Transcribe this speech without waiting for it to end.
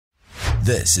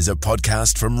This is a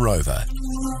podcast from Rover.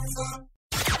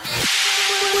 Hey,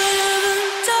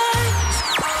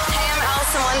 I'm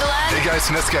Alison Wonderland. Hey guys,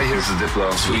 Niska here. This is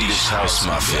Diplo. Swedish House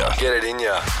Mafia. Get it in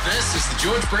ya. This is the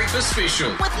George Breakfast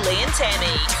Special With Lee and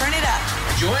Tammy. Turn it up.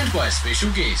 joined by a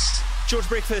special guest. George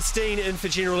Breakfast, Dean in for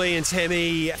General Lee and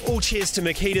Tammy. All cheers to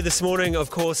Makita this morning,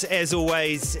 of course, as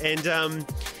always. And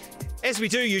as we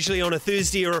do usually on a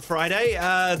Thursday or a Friday,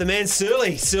 the man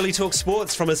Surly Talks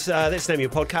Sports from his, that's the name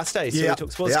of your podcast, eh? Surly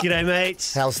Talks Sports. Yep. G'day,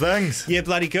 mate. How's things? Yeah,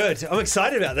 bloody good. I'm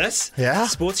excited about this. Yeah?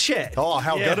 Sports chat. Oh,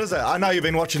 how Yeah. good is it? I know you've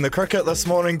been watching the cricket this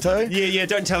morning too. Yeah,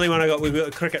 don't tell anyone we've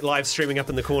got cricket live streaming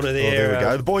up in the corner Oh, there. there we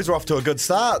go. The boys are off to a good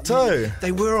start too.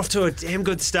 They were off to a damn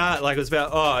good start. Like it was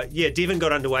about, Devon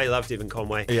got underway. Love Devon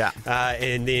Conway. Yeah.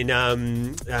 And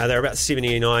then they were about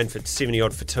 79 for 70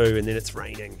 odd for two, and then it's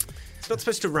raining. It's not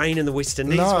supposed to rain in the West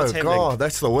Indies. No, What's happening? God,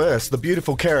 that's the worst. The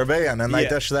beautiful Caribbean, and they Yeah.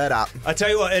 dish that up. I tell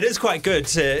you what, it is quite good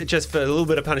to, just for a little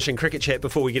bit of punishing cricket chat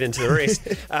before we get into the rest.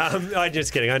 I'm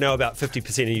just kidding. I know about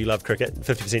 50% of you love cricket,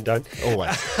 50% don't.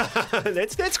 Always.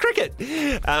 That's cricket.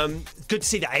 Good to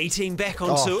see the A team back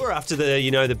on tour after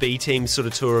the B team sort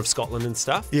of tour of Scotland and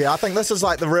stuff. Yeah, I think this is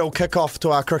like the real kick-off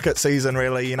to our cricket season,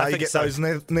 really. You know, I you think get so. those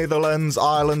Netherlands,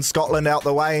 Ireland, Scotland out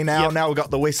the way now. Yep. Now we've got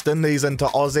the West Indies into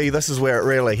Aussie. This is where it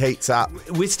really heats up.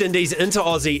 West Indies into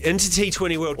Aussie, into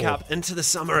T20 World Cup, into the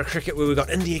summer of cricket where we've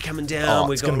got India coming down.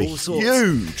 We've it's got going to all be sorts.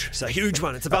 huge. It's a huge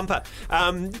one. It's a bumper.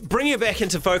 Bringing it back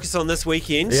into focus on this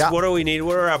weekend. Yeah. What do we need?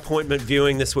 What are our appointment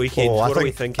viewing this weekend? What are we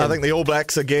thinking? I think the All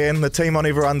Blacks again, the team on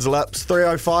everyone's lips.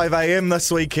 3:05 a.m.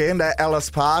 this weekend at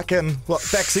Ellis Park, and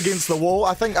backs against the wall.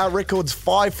 I think our record's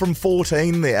 5 from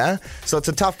 14 there, so it's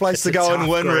a tough place It's to a go and tough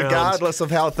win, ground. regardless of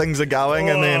how things are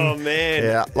going. And then, Oh, man.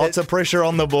 yeah, lots of pressure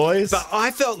on the boys. But I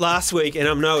felt last week, and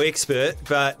I'm no expert,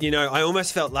 but I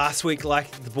almost felt last week like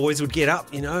the boys would get up.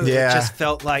 Yeah. It just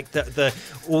felt like the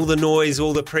all the noise,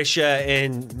 all the pressure,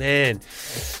 and man.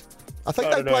 I think I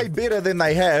they don't know. played better than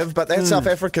they have, but that South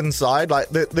African side, like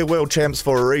they're world champs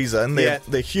for a reason. They're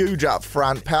huge up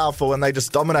front, powerful, and they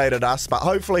just dominated us. But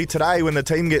hopefully today, when the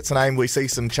team gets named, we see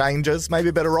some changes. Maybe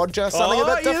a bit of Roger, something a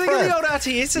bit different. You think of the old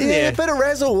RTS in Yeah, there? a bit of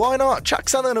razzle. Why not? Chuck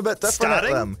something a bit different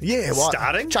Starting? at them. Yeah, why?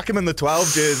 Starting? Chuck him in the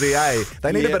 12 jersey, eh?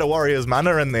 They need a Yeah. bit of Warriors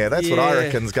mana in there. That's what I Yeah.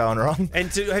 reckon's going wrong.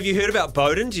 And have you heard about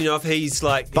Bowden? Do you know if he's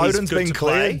like Bowden's he's good been to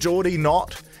cleared, play? Geordie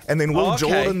not. And then Will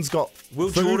Jordan's got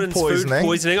food Jordan's poisoning. food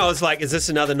poisoning. I was like, is this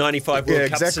another 95 World Yeah,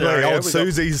 Cup exactly. scenario? Old We've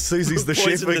got Susie's the chef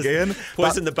poison again.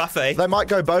 Poison But the buffet. They might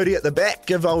go Bodie at the back,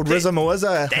 give old Rizza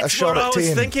Moiza a That's shot what I at was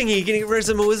 10. thinking. You're getting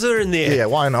Rizza Moiza in there. Yeah,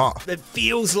 why not? It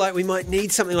feels like we might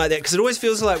need something like that because it always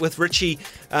feels like with Richie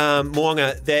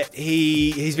Mo'unga that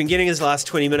he's been getting his last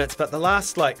 20 minutes, but the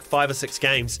last like 5 or 6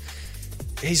 games,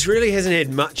 he's really hasn't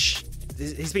had much.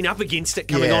 He's been up against it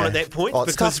coming Yeah. on at that point. Oh,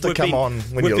 it's because tough to we've come been- on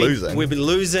when we've you're been- losing. We've been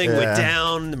losing. Yeah. We're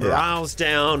down. The morale's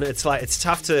down. It's like it's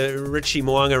tough to Richie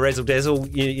Mo'unga razzle dazzle.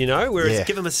 You know, whereas Yeah.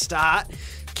 give him a start,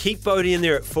 keep Bodie in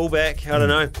there at fullback. I don't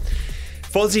know.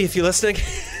 Fozzie, if you're listening.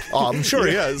 Oh, I'm sure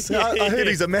he is. I heard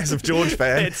he's a massive George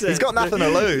fan. He's got nothing to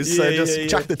lose, so just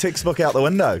chuck the textbook out the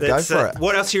window. Go for it.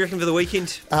 What else do you reckon for the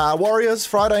weekend? Warriors,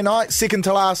 Friday night, second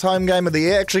to last home game of the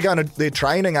year. Actually going to their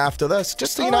training after this.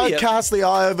 Just to, cast the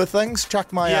eye over things,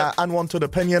 chuck my unwanted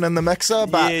opinion in the mixer.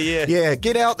 But yeah,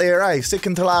 get out there, eh?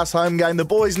 Second to last home game. The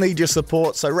boys need your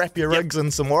support, so wrap your rigs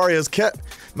in some Warriors kit.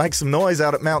 Make some noise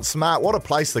out at Mount Smart. What a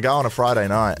place to go on a Friday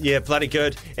night. Yeah, bloody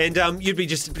good. And you'd be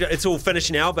it's all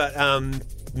finished now, but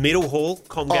Medal Hall,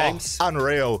 games.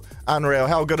 Unreal.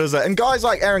 How good is it? And guys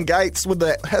like Aaron Gates with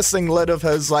that hissing lid of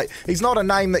his, like, he's not a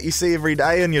name that you see every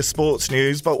day in your sports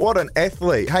news, but what an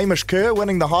athlete. Hamish Kerr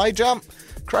winning the high jump.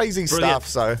 Crazy Brilliant. stuff.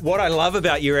 So what I love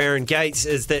about your Aaron Gates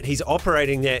is that he's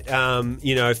operating that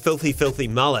filthy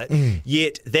mullet,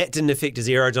 yet that didn't affect his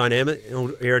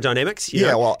aerodynamics. You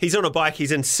know? Well, he's on a bike,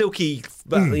 he's in silky,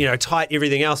 tight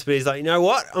everything else, but he's like, you know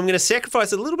what? I'm going to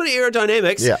sacrifice a little bit of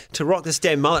aerodynamics to rock this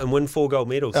damn mullet and win 4 gold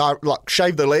medals.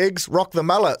 Shave the legs, rock the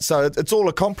mullet. So it's all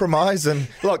a compromise. And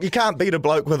look, you can't beat a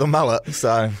bloke with a mullet.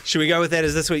 So should we go with that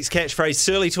as this week's catchphrase?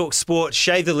 Surly Talk Sport,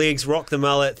 shave the legs, rock the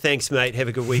mullet. Thanks, mate. Have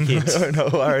a good weekend. No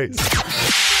worries.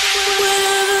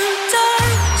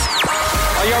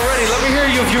 Are y'all ready? Let me hear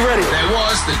you if you're ready. That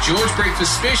was the George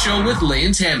Breakfast Special with Lee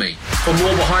and Tammy. For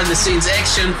more behind-the-scenes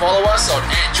action, follow us on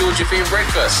 @GeorgeFM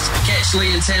Breakfast. Catch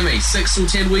Lee and Tammy 6 till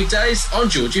 10 weekdays on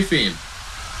George FM.